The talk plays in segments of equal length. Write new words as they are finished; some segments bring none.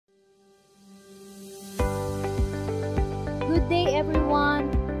everyone!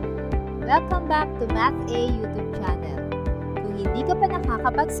 Welcome back to Math A YouTube channel. Kung hindi ka pa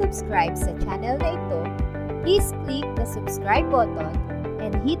nakakapag-subscribe sa channel na ito, please click the subscribe button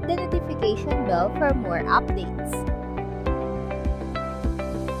and hit the notification bell for more updates.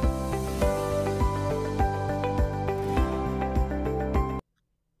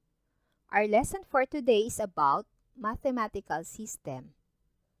 Our lesson for today is about mathematical system.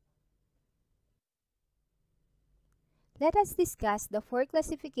 Let us discuss the four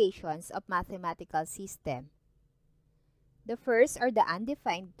classifications of mathematical system. The first are the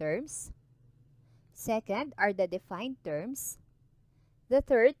undefined terms. Second are the defined terms. The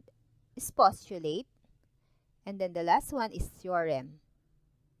third is postulate. And then the last one is theorem.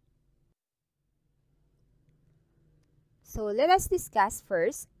 So let us discuss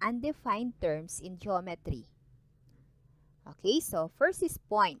first undefined terms in geometry. Okay, so first is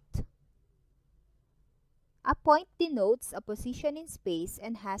point. A point denotes a position in space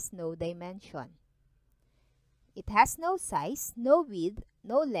and has no dimension. It has no size, no width,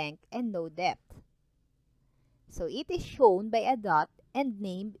 no length, and no depth. So it is shown by a dot and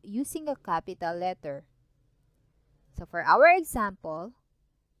named using a capital letter. So for our example,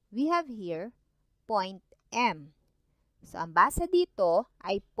 we have here point M. So ang basa dito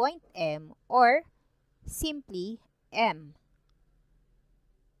ay point M or simply M.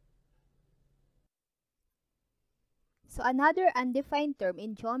 So another undefined term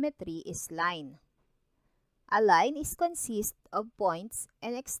in geometry is line. A line is consists of points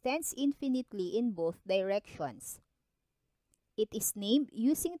and extends infinitely in both directions. It is named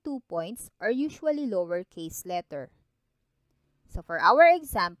using 2 points or usually lowercase letter. So for our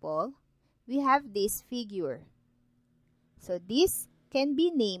example, we have this figure. So this can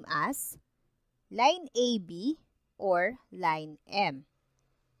be named as line AB or line M.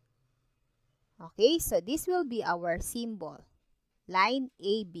 Okay, so this will be our symbol, line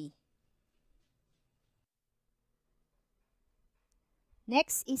AB.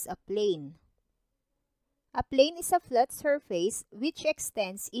 Next is a plane. A plane is a flat surface which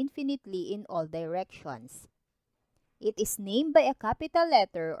extends infinitely in all directions. It is named by a capital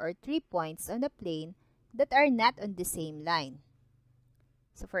letter or 3 points on the plane that are not on the same line.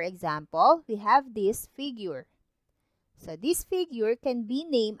 So for example, we have this figure. So this figure can be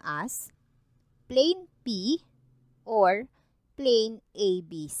named as plane P or plane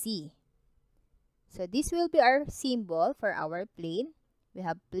ABC. So this will be our symbol for our plane. We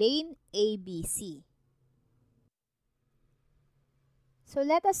have plane ABC. So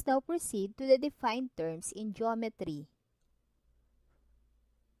let us now proceed to the defined terms in geometry.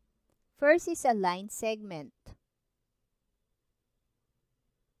 First is a line segment.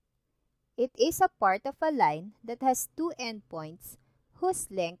 It is a part of a line that has 2 endpoints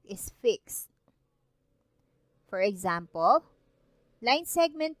whose length is fixed. For example, line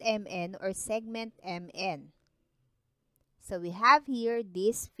segment MN or segment MN. So we have here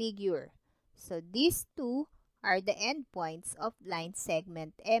this figure. So these two are the endpoints of line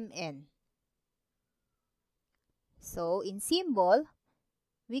segment MN. So in symbol,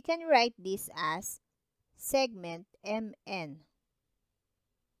 we can write this as segment MN.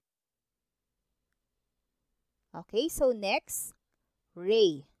 Okay, so next,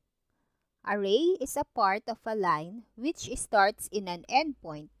 ray. A ray is a part of a line which starts in an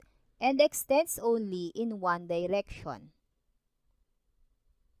endpoint and extends only in one direction.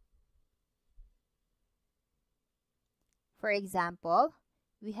 For example,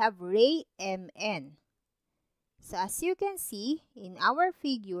 we have ray MN. So as you can see in our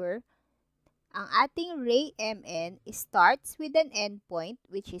figure, ang ating ray MN starts with an endpoint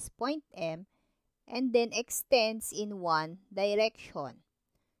which is point M and then extends in one direction.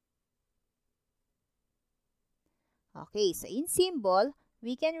 Okay, so in symbol,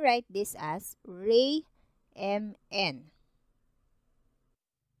 we can write this as ray MN.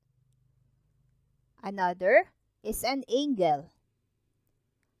 Another is an angle.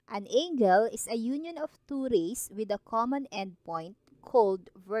 An angle is a union of 2 rays with a common endpoint called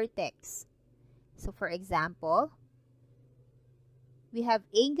vertex. So for example, we have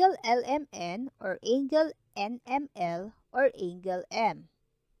angle LMN or angle NML or angle M.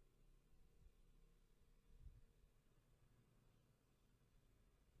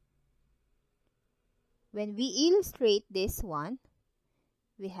 When we illustrate this one,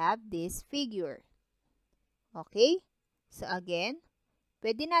 we have this figure. Okay? So again,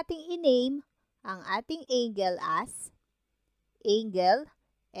 pwede nating i-name ang ating angle as angle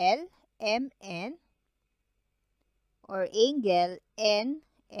LMN or angle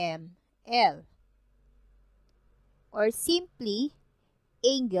NML or simply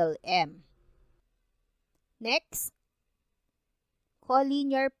angle M. Next,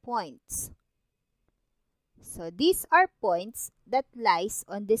 collinear points. So these are points that lies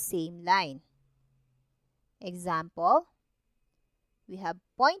on the same line. Example, we have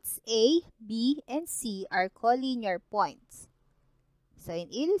points A, B, and C are collinear points. So in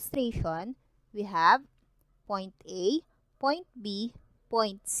illustration, we have point A, point B,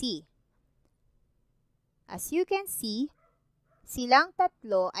 point C. As you can see, silang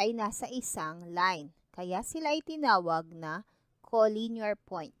tatlo ay nasa isang line, kaya sila ay tinawag na collinear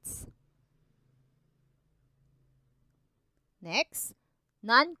points. Next,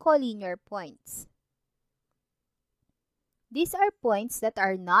 non-collinear points. These are points that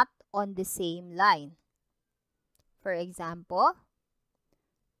are not on the same line. For example,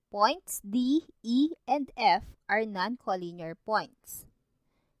 points D, E, and F are non-collinear points.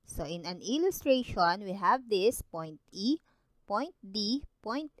 So in an illustration, we have this point E, point D,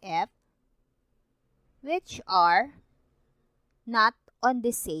 point F, which are not on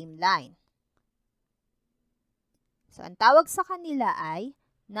the same line. So ang tawag sa kanila ay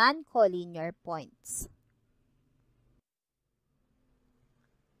non-collinear points.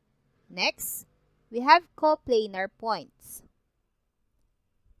 Next, we have coplanar points.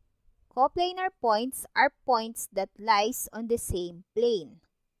 Coplanar points are points that lies on the same plane.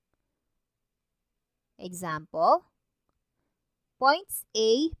 Example, points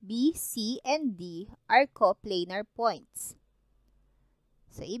A, B, C, and D are coplanar points.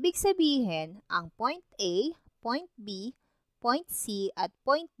 So, ibig sabihin, ang point A, point B, point C, at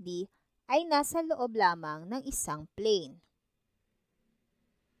point D ay nasa loob lamang ng isang plane.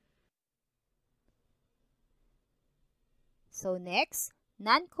 So next,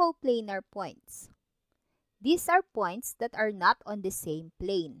 non-coplanar points. These are points that are not on the same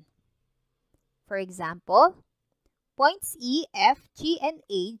plane. For example, points E, F, G, and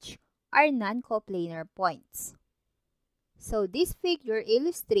H are non-coplanar points. So this figure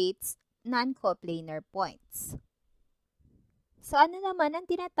illustrates non-coplanar points. So ano naman ang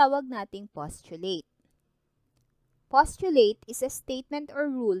tinatawag nating postulate? Postulate is a statement or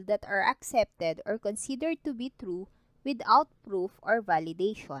rule that are accepted or considered to be true without proof or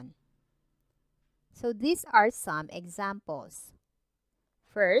validation. So these are some examples.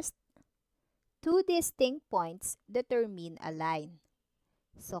 First, two distinct points determine a line.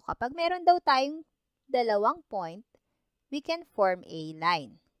 So kapag meron daw tayong dalawang point, we can form a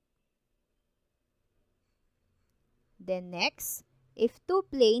line. Then next, if two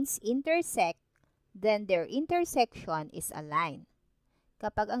planes intersect, then their intersection is a line.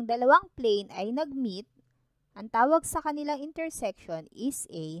 Kapag ang dalawang plane ay nag-meet, ang tawag sa kanilang intersection is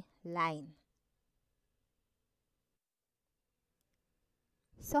a line.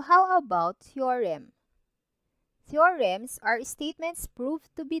 So how about theorem? Theorems are statements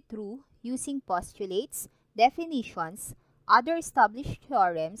proved to be true using postulates, definitions, other established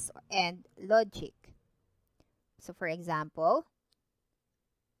theorems, and logic. So for example,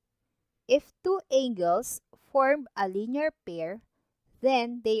 if two angles form a linear pair,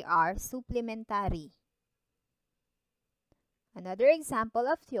 then they are supplementary. Another example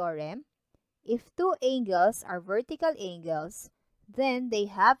of theorem, if two angles are vertical angles, then they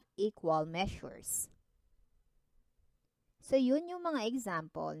have equal measures. So yun yung mga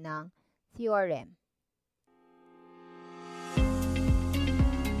example ng theorem.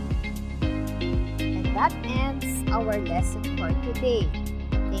 And that ends our lesson for today.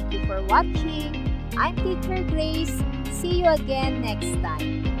 Thank you for watching. I'm Teacher Grace. See you again next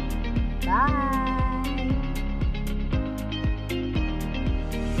time. Bye!